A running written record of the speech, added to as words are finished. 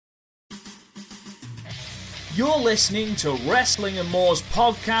You're listening to Wrestling and More's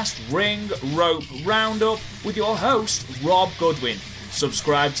podcast Ring Rope Roundup with your host, Rob Goodwin.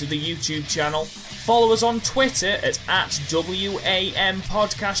 Subscribe to the YouTube channel, follow us on Twitter at WAM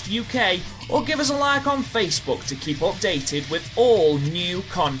Podcast UK, or give us a like on Facebook to keep updated with all new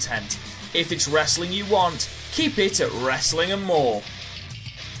content. If it's wrestling you want, keep it at Wrestling and More.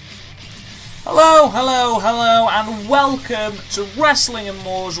 Hello, and welcome to Wrestling and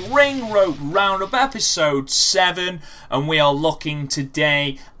More's Ring Rope Roundup episode 7, and we are looking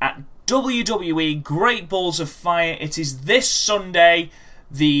today at WWE Great Balls of Fire. It is this Sunday,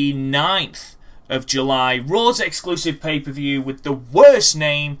 the 9th of July, Raw's exclusive pay-per-view with the worst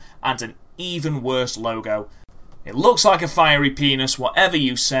name and an even worse logo. It looks like a fiery penis, whatever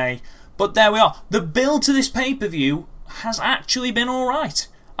you say, but there we are. The build to this pay-per-view has actually been alright.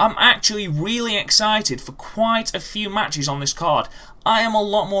 I'm actually really excited for quite a few matches on this card. I am a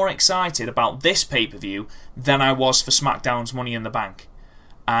lot more excited about this pay-per-view than I was for SmackDown's Money in the Bank.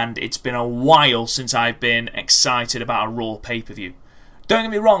 And it's been a while since I've been excited about a Raw pay-per-view. Don't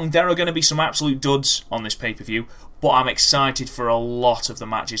get me wrong, there are going to be some absolute duds on this pay-per-view, but I'm excited for a lot of the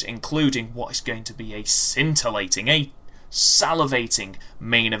matches, including what is going to be a scintillating, a salivating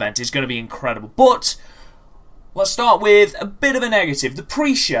main event. It's going to be incredible. But let's start with a bit of a negative. The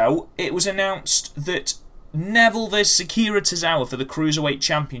pre-show, it was announced that Neville vs Akira Tozawa for the Cruiserweight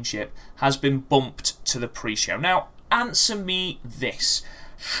Championship has been bumped to the pre-show. Now, answer me this.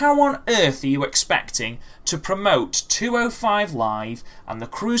 How on earth are you expecting to promote 205 Live and the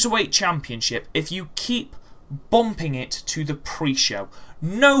Cruiserweight Championship if you keep bumping it to the pre-show?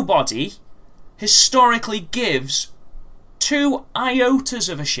 Nobody historically gives 2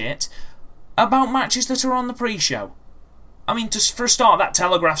 iotas of a shit about matches that are on the pre-show. I mean, just for a start, that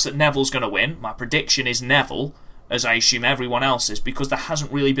telegraphs that Neville's going to win. My prediction is Neville, as I assume everyone else is, because there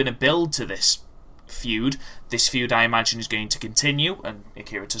hasn't really been a build to this feud. This feud, I imagine, is going to continue, and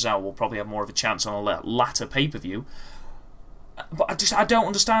Akira Tozawa will probably have more of a chance on a latter pay-per-view. But I don't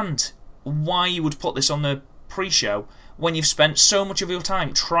understand why you would put this on the pre-show when you've spent so much of your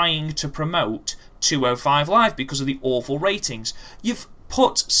time trying to promote 205 Live because of the awful ratings. You've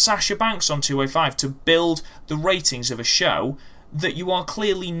put Sasha Banks on 205 to build the ratings of a show that you are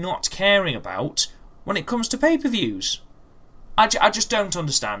clearly not caring about when it comes to pay-per-views. I just don't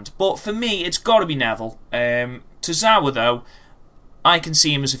understand. But for me, it's got to be Neville. Tozawa, though, I can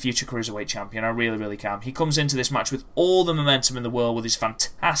see him as a future Cruiserweight Champion. I really, really can. He comes into this match with all the momentum in the world with his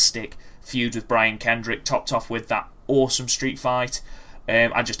fantastic feud with Brian Kendrick, topped off with that awesome street fight.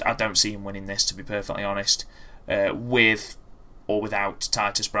 I don't see him winning this, to be perfectly honest, with or without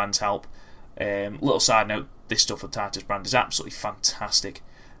Titus Brand's help. Little side note, this stuff with Titus Brand is absolutely fantastic.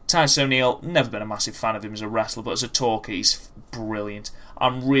 Titus O'Neil, never been a massive fan of him as a wrestler, but as a talker, he's brilliant.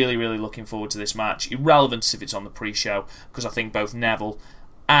 I'm really, really looking forward to this match, irrelevant if it's on the pre-show, because I think both Neville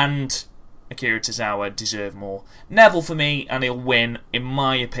and Akira Tozawa deserve more. Neville for me, and he'll win, in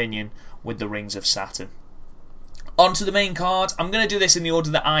my opinion, with the Rings of Saturn. On to the main card. I'm going to do this in the order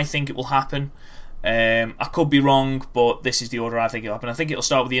that I think it will happen. I could be wrong, but this is the order I think it'll happen. I think it'll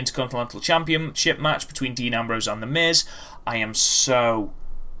start with the Intercontinental Championship match between Dean Ambrose and The Miz. I am so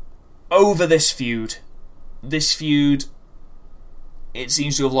over this feud. This feud, it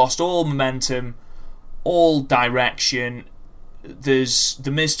seems to have lost all momentum, all direction. There's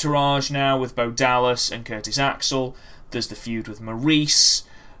the Miz Taraj now with Bo Dallas and Curtis Axel. There's the feud with Maurice.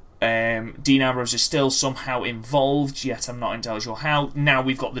 Dean Ambrose is still somehow involved, yet I'm not entirely sure how. Now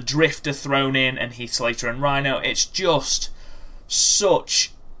we've got the Drifter thrown in and Heath Slater and Rhino. It's just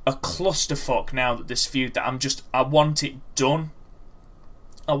such a clusterfuck now that this feud that I want it done.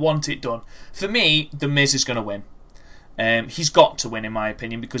 I want it done. For me, The Miz is going to win. He's got to win, in my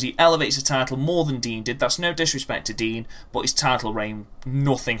opinion, because he elevates the title more than Dean did. That's no disrespect to Dean, but his title reign,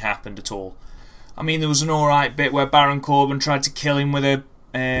 nothing happened at all. I mean, there was an alright bit where Baron Corbin tried to kill him with a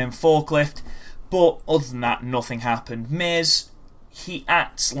forklift, but other than that, nothing happened. Miz, he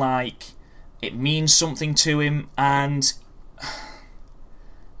acts like it means something to him, and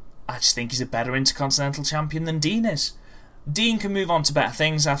I just think he's a better Intercontinental Champion than Dean is. Dean can move on to better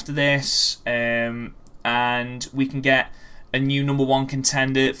things after this, and we can get a new number one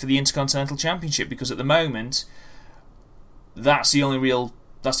contender for the Intercontinental Championship, because at the moment that's the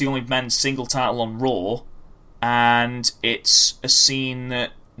only men's single title on Raw, and it's a scene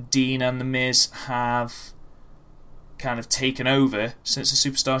that Dean and The Miz have kind of taken over since the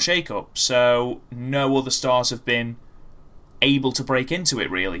Superstar Shake-Up, so no other stars have been able to break into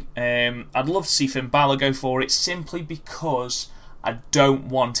it, really. I'd love to see Finn Balor go for it, simply because I don't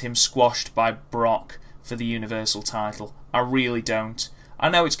want him squashed by Brock for the Universal title. I really don't. I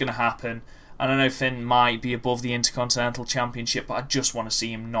know it's going to happen. And I know Finn might be above the Intercontinental Championship, but I just want to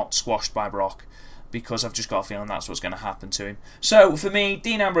see him not squashed by Brock, because I've just got a feeling that's what's going to happen to him. So, for me,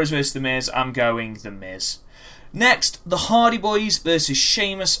 Dean Ambrose versus The Miz, I'm going The Miz. Next, the Hardy Boys versus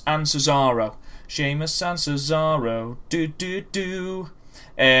Sheamus and Cesaro. Sheamus and Cesaro, do.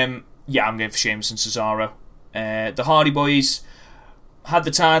 Yeah, I'm going for Sheamus and Cesaro. The Hardy Boys had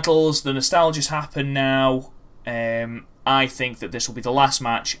the titles, the nostalgia's happened now. I think that this will be the last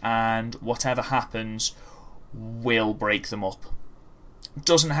match, and whatever happens will break them up.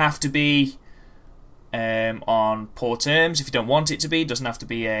 Doesn't have to be on poor terms if you don't want it to be. Doesn't have to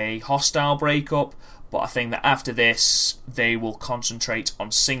be a hostile breakup. But I think that after this, they will concentrate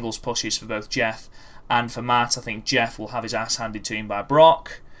on singles pushes for both Jeff and for Matt. I think Jeff will have his ass handed to him by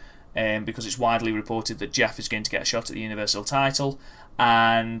Brock, because it's widely reported that Jeff is going to get a shot at the Universal title.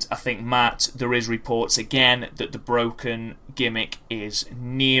 And I think Matt, there is reports again that the broken gimmick is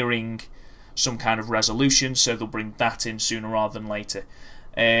nearing some kind of resolution, so they'll bring that in sooner rather than later.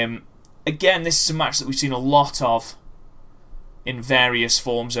 Again, this is a match that we've seen a lot of in various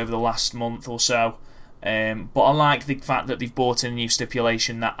forms over the last month or so. But I like the fact that they've brought in a new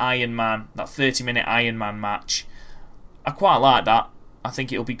stipulation, that Iron Man, that 30-minute Iron Man match. I quite like that. I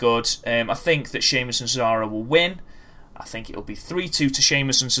think it'll be good. I think that Sheamus and Cesaro will win. I think it'll be 3-2 to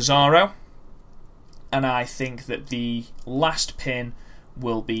Sheamus and Cesaro. And I think that the last pin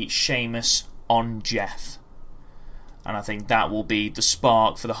will be Sheamus on Jeff. And I think that will be the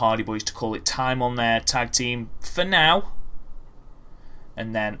spark for the Hardy Boys to call it time on their tag team for now,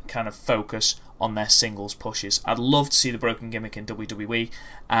 and then kind of focus on their singles pushes. I'd love to see the broken gimmick in WWE,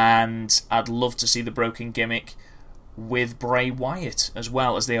 and I'd love to see the broken gimmick with Bray Wyatt as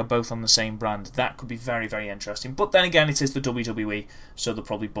well, as they are both on the same brand. That could be very, very interesting. But then again, it is the WWE, so they'll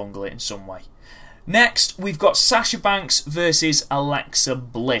probably bungle it in some way. Next, we've got Sasha Banks versus Alexa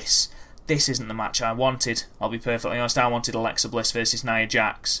Bliss. This isn't the match I wanted. I'll be perfectly honest. I wanted Alexa Bliss versus Nia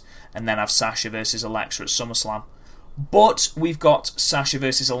Jax, and then have Sasha versus Alexa at SummerSlam. But we've got Sasha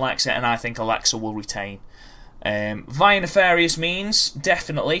versus Alexa, and I think Alexa will retain. Via nefarious means,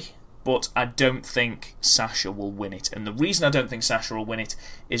 definitely, but I don't think Sasha will win it. And the reason I don't think Sasha will win it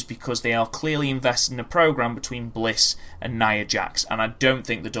is because they are clearly invested in a program between Bliss and Nia Jax, and I don't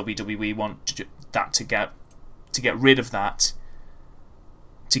think the WWE want that to get rid of that,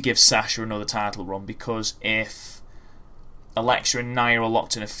 to give Sasha another title run, because if Alexa and Nia are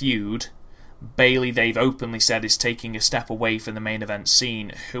locked in a feud, Bayley, they've openly said, is taking a step away from the main event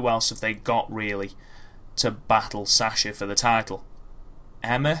scene. Who else have they got, really, to battle Sasha for the title?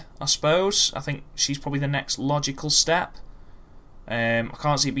 Emma, I suppose. I think she's probably the next logical step. I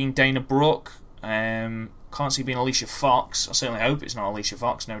can't see it being Dana Brooke. Can't see it being Alicia Fox. I certainly hope it's not Alicia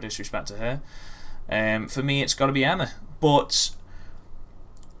Fox, no disrespect to her. For me, it's got to be Emma. But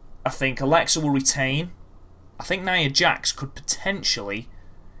I think Alexa will retain. I think Nia Jax could potentially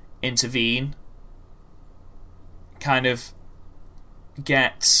intervene, kind of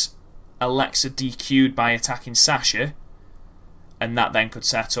get Alexa DQ'd by attacking Sasha, and that then could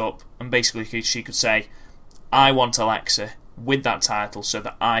set up, and basically she could say, I want Alexa with that title so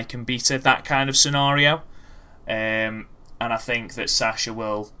that I can beat her, that kind of scenario. And I think that Sasha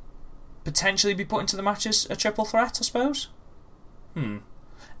will potentially be put into the match as a triple threat, I suppose.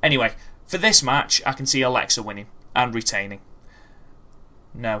 Anyway, for this match, I can see Alexa winning and retaining.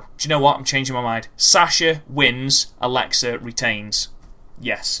 No. Do you know what? I'm changing my mind. Sasha wins, Alexa retains.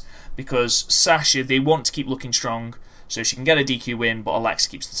 Yes. Because Sasha, they want to keep looking strong, so she can get a DQ win, but Alexa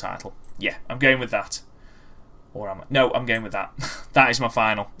keeps the title. Yeah, I'm going with that. Or am I? No, I'm going with that. That is my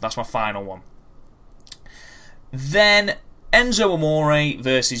final. That's my final one. Then, Enzo Amore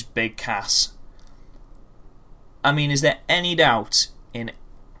versus Big Cass. I mean, is there any doubt in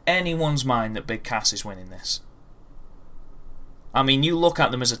anyone's mind that Big Cass is winning this? I mean, you look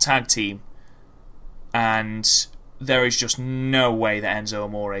at them as a tag team, and there is just no way that Enzo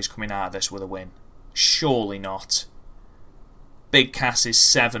Amore is coming out of this with a win. Surely not. Big Cass is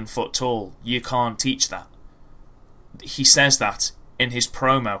 7 foot tall. You can't teach that. He says that in his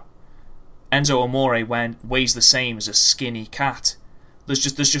promo. Enzo Amore weighs the same as a skinny cat. There's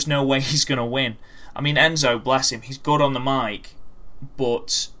just no way he's going to win. I mean, Enzo, bless him, he's good on the mic,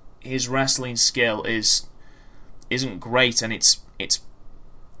 but his wrestling skill isn't great, and it's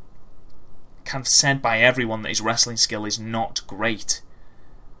kind of said by everyone that his wrestling skill is not great.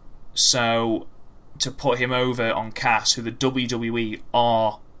 So to put him over on Cass, who the WWE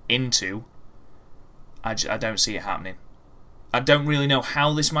are into, I don't see it happening. I don't really know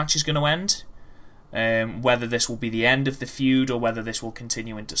how this match is going to end, whether this will be the end of the feud or whether this will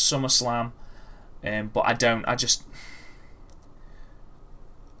continue into SummerSlam, but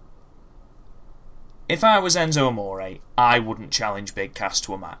if I was Enzo Amore, I wouldn't challenge Big Cass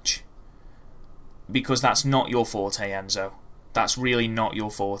to a match. Because that's not your forte, Enzo. That's really not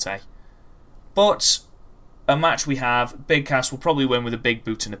your forte. But a match we have, Big Cass will probably win with a big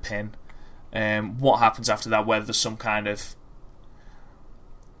boot and a pin. What happens after that, whether there's some kind of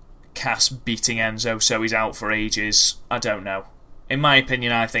Cass beating Enzo so he's out for ages, I don't know. In my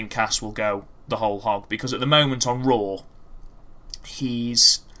opinion, I think Cass will go the whole hog, because at the moment on Raw,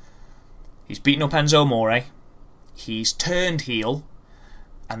 he's beaten up Enzo Amore, he's turned heel,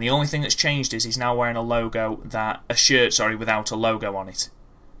 and the only thing that's changed is he's now wearing a shirt without a logo on it.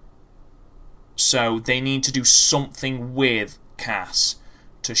 So they need to do something with Cass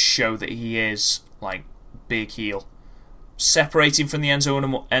to show that he is like big heel. Separating from the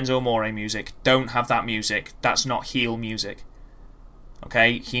Enzo Amore music, don't have that music. That's not heel music.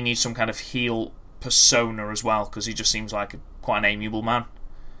 Okay, he needs some kind of heel persona as well, because he just seems like quite an amiable man.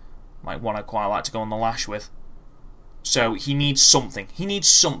 Like one I'd quite like to go on the lash with. So he needs something. He needs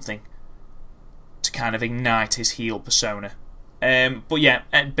something to kind of ignite his heel persona. But yeah,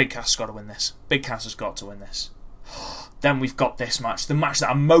 Big Cass has got to win this. Big Cass has got to win this. Then we've got this match. The match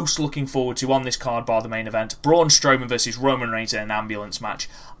that I'm most looking forward to on this card, bar the main event. Braun Strowman versus Roman Reigns in an ambulance match.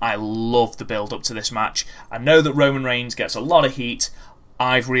 I love the build up to this match. I know that Roman Reigns gets a lot of heat.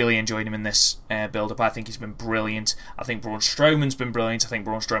 I've really enjoyed him in this build-up. I think he's been brilliant. I think Braun Strowman's been brilliant. I think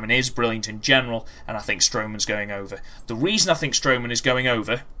Braun Strowman is brilliant in general. And I think Strowman's going over. The reason I think Strowman is going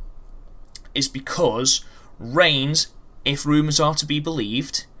over is because Reigns, if rumours are to be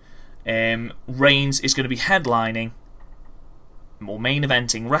believed, Reigns is going to be headlining or main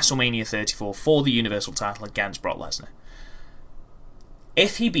eventing WrestleMania 34 for the Universal title against Brock Lesnar.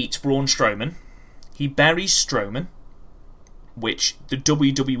 If he beats Braun Strowman, he buries Strowman, which the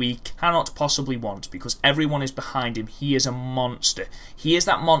WWE cannot possibly want, because everyone is behind him. He is a monster. He is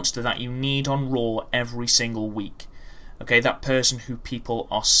that monster that you need on Raw every single week. Okay, that person who people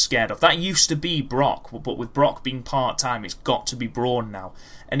are scared of. That used to be Brock, but with Brock being part-time, it's got to be Braun now.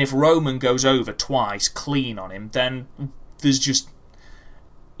 And if Roman goes over twice clean on him, then there's just...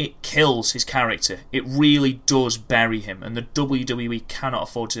 it kills his character. It really does bury him, and the WWE cannot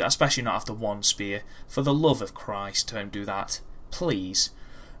afford to do that, especially not after one spear. For the love of Christ, don't do that. Please.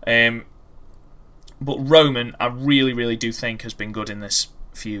 But Roman, I really, really do think has been good in this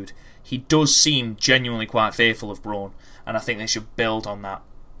feud. He does seem genuinely quite fearful of Braun, and I think they should build on that.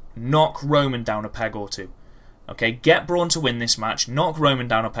 Knock Roman down a peg or two. Okay, get Braun to win this match, knock Roman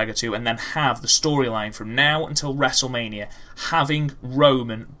down a peg or two, and then have the storyline from now until WrestleMania having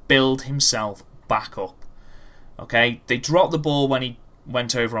Roman build himself back up. Okay, they dropped the ball when he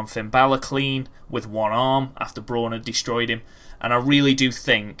went over on Finn Balor clean with one arm after Braun had destroyed him, and I really do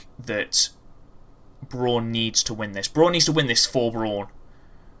think that Braun needs to win this. Braun needs to win this for Braun.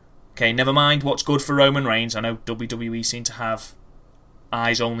 Okay, never mind what's good for Roman Reigns. I know WWE seem to have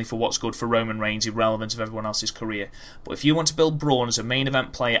eyes only for what's good for Roman Reigns, irrelevant of everyone else's career. But if you want to build Braun as a main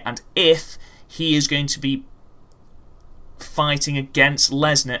event player, and if he is going to be fighting against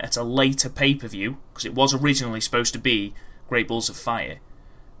Lesnar at a later pay-per-view, because it was originally supposed to be Great Balls of Fire,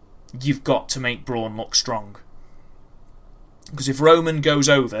 you've got to make Braun look strong. Because if Roman goes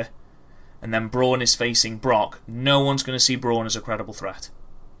over and then Braun is facing Brock, no one's going to see Braun as a credible threat.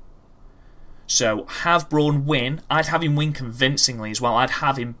 So have Braun win. I'd have him win convincingly as well. I'd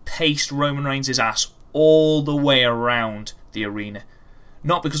have him paste Roman Reigns' ass all the way around the arena.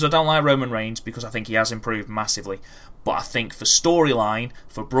 Not because I don't like Roman Reigns, because I think he has improved massively, but I think for storyline,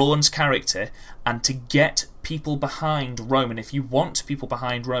 for Braun's character, and to get people behind Roman. If you want people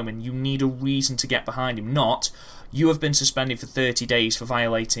behind Roman, you need a reason to get behind him. Not, you have been suspended for 30 days for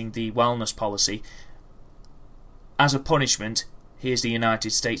violating the wellness policy. As a punishment, here's the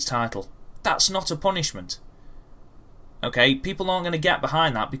United States title. That's not a punishment. Okay, people aren't going to get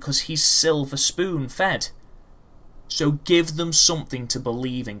behind that because he's silver spoon fed. So give them something to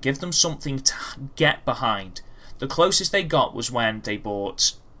believe in. Give them something to get behind. The closest they got was when they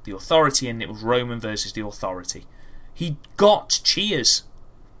bought the Authority and it was Roman versus the Authority. He got cheers.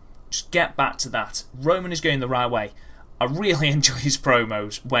 Just get back to that. Roman is going the right way. I really enjoy his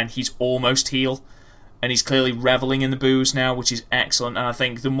promos when he's almost heel. And he's clearly revelling in the booze now, which is excellent. And I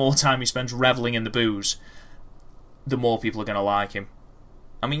think the more time he spends revelling in the booze, the more people are going to like him.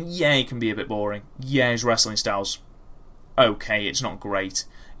 I mean, yeah, he can be a bit boring. Yeah, his wrestling style's okay, it's not great.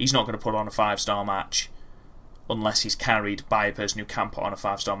 He's not going to put on a 5-star match unless he's carried by a person who can put on a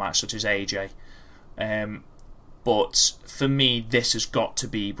 5-star match, such as AJ. But for me, this has got to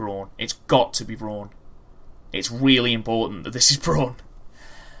be Braun. It's got to be Braun. It's really important that this is Braun.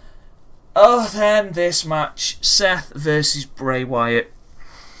 Oh, then this match, Seth versus Bray Wyatt.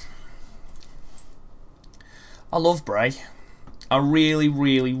 I love Bray. I really,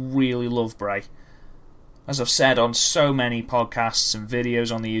 really, really love Bray. As I've said on so many podcasts and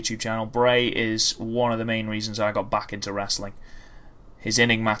videos on the YouTube channel, Bray is one of the main reasons I got back into wrestling. His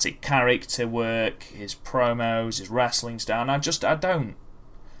enigmatic character work, his promos, his wrestling style, and I don't.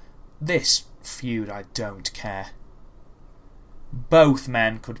 This feud, I don't care. Both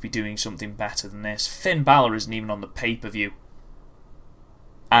men could be doing something better than this. Finn Balor isn't even on the pay-per-view.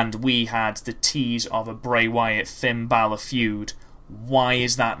 And we had the tease of a Bray Wyatt Finn Balor feud. Why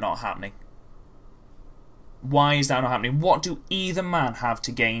is that not happening? Why is that not happening? What do either man have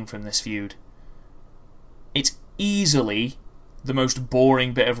to gain from this feud? It's easily the most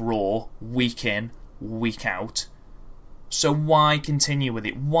boring bit of Raw, week in, week out. So why continue with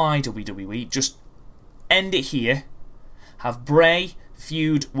it? Why WWE? Just end it here. Have Bray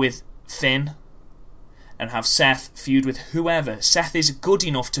feud with Finn, and have Seth feud with whoever. Seth is good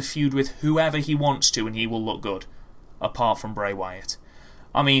enough to feud with whoever he wants to, and he will look good, apart from Bray Wyatt.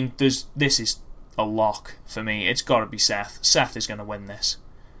 I mean, this is a lock for me. It's got to be Seth. Seth is going to win this.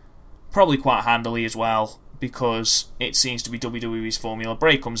 Probably quite handily as well, because it seems to be WWE's formula.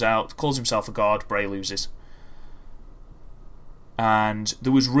 Bray comes out, calls himself a god, Bray loses. And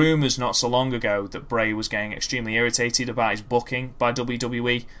there was rumours not so long ago that Bray was getting extremely irritated about his booking by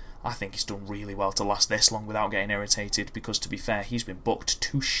WWE. I think he's done really well to last this long without getting irritated, because to be fair, he's been booked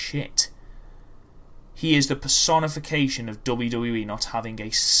to shit. He is the personification of WWE not having a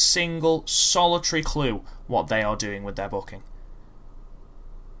single solitary clue what they are doing with their booking.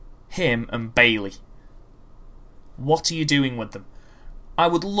 Him and Bayley. What are you doing with them? I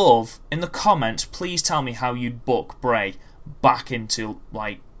would love, in the comments, please tell me how you'd book Bray back into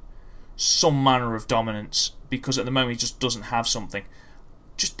some manner of dominance, because at the moment he just doesn't have something.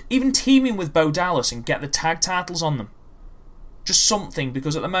 Just even teaming with Bo Dallas and get the tag titles on them. Just something,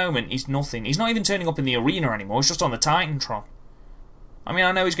 because at the moment he's nothing. He's not even turning up in the arena anymore, he's just on the Titantron. I mean,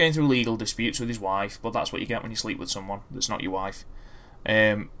 I know he's going through legal disputes with his wife, but that's what you get when you sleep with someone that's not your wife.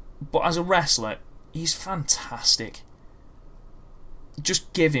 But as a wrestler, he's fantastic.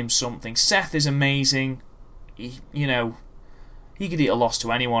 Just give him something. Seth is amazing. He could eat a loss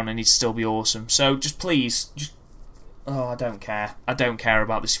to anyone and he'd still be awesome. So just please, I don't care. I don't care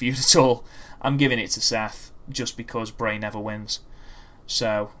about this feud at all. I'm giving it to Seth just because Bray never wins.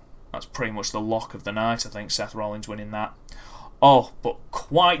 So that's pretty much the lock of the night. I think Seth Rollins winning that. Oh, but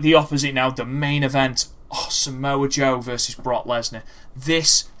quite the opposite now. The main event. Oh, Samoa Joe versus Brock Lesnar.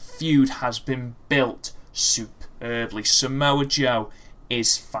 This feud has been built superbly. Samoa Joe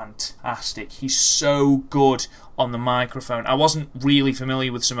is fantastic. He's so good on the microphone. I wasn't really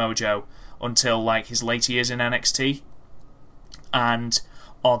familiar with Samoa Joe until his later years in NXT. And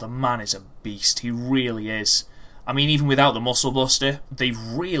the man is a beast. He really is. I mean, even without the muscle buster, they've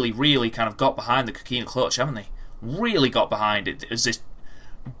really, really kind of got behind the coquina clutch, haven't they? Really got behind it as this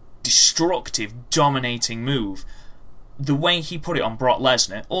destructive, dominating move. The way he put it on Brock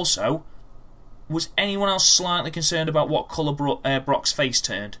Lesnar. Also, was anyone else slightly concerned about what colour Brock's face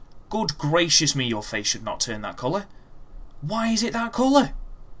turned? Good gracious me, your face should not turn that colour. Why is it that colour?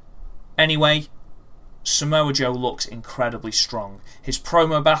 Anyway, Samoa Joe looks incredibly strong. His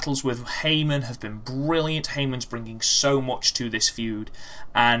promo battles with Heyman have been brilliant. Heyman's bringing so much to this feud,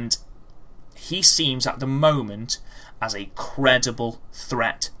 and he seems at the moment as a credible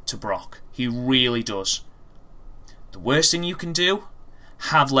threat to Brock. He really does. The worst thing you can do,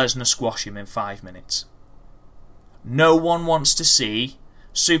 have Lesnar squash him in 5 minutes. No one wants to see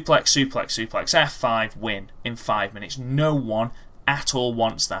suplex, F5, win in 5 minutes. No one at all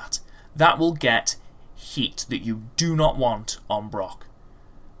wants that. That will get heat that you do not want on Brock.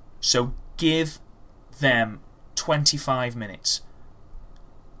 So give them 25 minutes.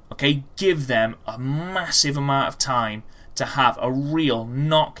 Okay, give them a massive amount of time to have a real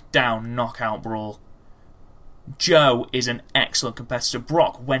knockdown, knockout brawl. Joe is an excellent competitor.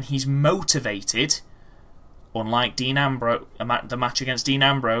 Brock, when he's motivated, unlike Dean Ambrose, the match against Dean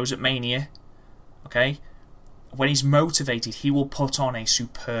Ambrose at Mania, okay, when he's motivated, he will put on a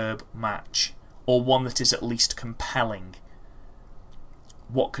superb match, or one that is at least compelling.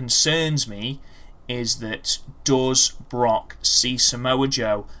 What concerns me is that does Brock see Samoa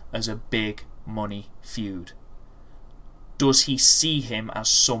Joe as a big money feud? Does he see him as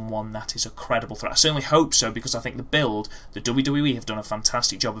someone that is a credible threat? I certainly hope so, because I think the WWE have done a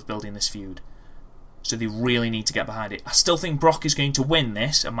fantastic job of building this feud. So they really need to get behind it. I still think Brock is going to win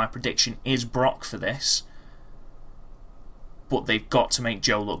this, and my prediction is Brock for this. But they've got to make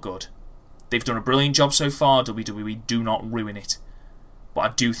Joe look good. They've done a brilliant job so far. WWE, do not ruin it. But I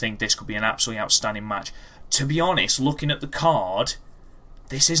do think this could be an absolutely outstanding match. To be honest, looking at the card,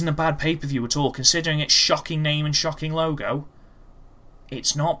 this isn't a bad pay-per-view at all, considering its shocking name and shocking logo.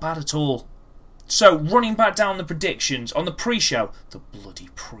 It's not bad at all. So, running back down the predictions on the pre-show, the bloody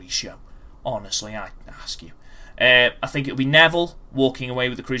pre-show, honestly, I ask you. I think it'll be Neville walking away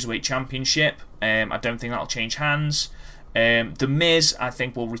with the Cruiserweight Championship. I don't think that'll change hands. The Miz, I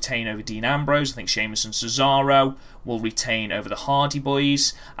think, will retain over Dean Ambrose. I think Sheamus and Cesaro will retain over the Hardy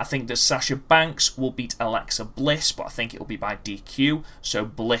Boys. I think that Sasha Banks will beat Alexa Bliss, but I think it'll be by DQ, so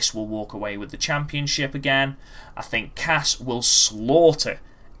Bliss will walk away with the championship again. I think Cass will slaughter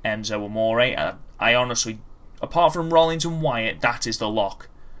Enzo Amore. I honestly, apart from Rollins and Wyatt, that is the lock.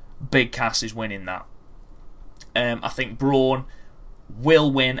 Big Cass is winning that. I think Braun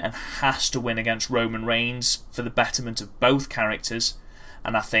will win and has to win against Roman Reigns for the betterment of both characters.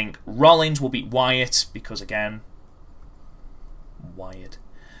 And I think Rollins will beat Wyatt because, again, Wyatt.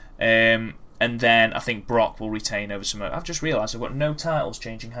 And then I think Brock will retain over Samoa. I've just realised I've got no titles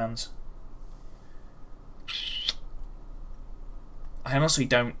changing hands. I honestly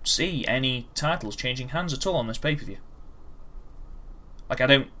don't see any titles changing hands at all on this pay-per-view. I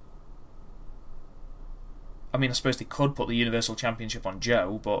suppose they could put the Universal Championship on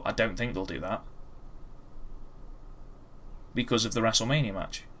Joe, but I don't think they'll do that. Because of the WrestleMania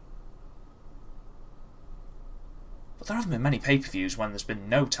match. But there haven't been many pay-per-views when there's been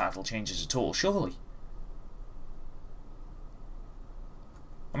no title changes at all, surely.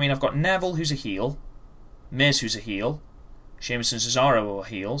 I've got Neville, who's a heel. Miz, who's a heel. Sheamus and Cesaro are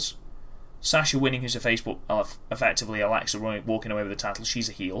heels. Sasha winning, who's a face, but effectively Alexa walking away with the title, she's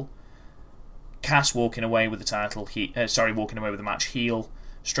a heel. Cass walking away with the title, walking away with the match, heel.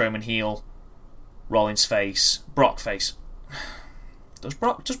 Strowman heel. Rollins face. Brock face. Does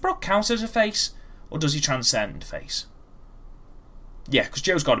Brock count as a face? Or does he transcend face? Yeah, because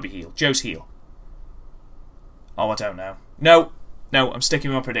Joe's got to be heel. Joe's heel. Oh, I don't know. No, I'm sticking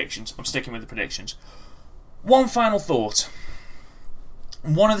with my predictions. I'm sticking with the predictions. One final thought.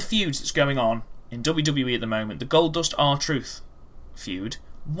 One of the feuds that's going on in WWE at the moment, the Goldust R-Truth feud,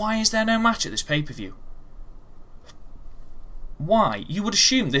 why is there no match at this pay-per-view? Why? You would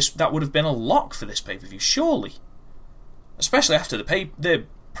assume that would have been a lock for this pay-per-view, surely. Especially after the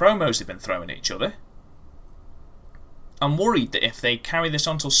promos they've been throwing at each other. I'm worried that if they carry this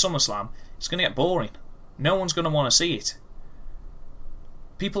on till SummerSlam, it's going to get boring. No one's going to want to see it.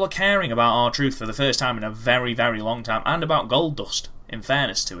 People are caring about R-Truth for the first time in a very, very long time, and about Goldust, in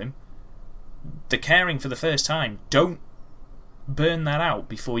fairness to him. They're caring for the first time. Don't burn that out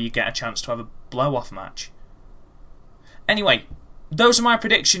before you get a chance to have a blow-off match. Anyway, those are my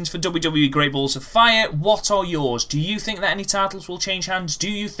predictions for WWE Great Balls of Fire. What are yours? Do you think that any titles will change hands?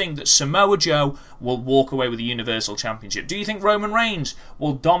 Do you think that Samoa Joe will walk away with the Universal Championship? Do you think Roman Reigns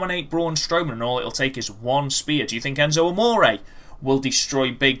will dominate Braun Strowman and all it'll take is one spear? Do you think Enzo Amore will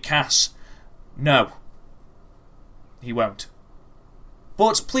destroy Big Cass? No, he won't.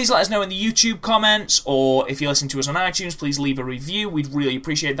 But please let us know in the YouTube comments, or if you're listening to us on iTunes, please leave a review. We'd really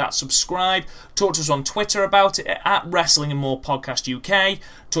appreciate that. Subscribe. Talk to us on Twitter about it at Wrestling and More Podcast UK.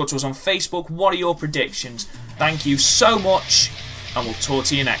 Talk to us on Facebook. What are your predictions? Thank you so much, and we'll talk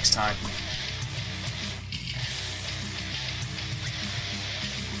to you next time.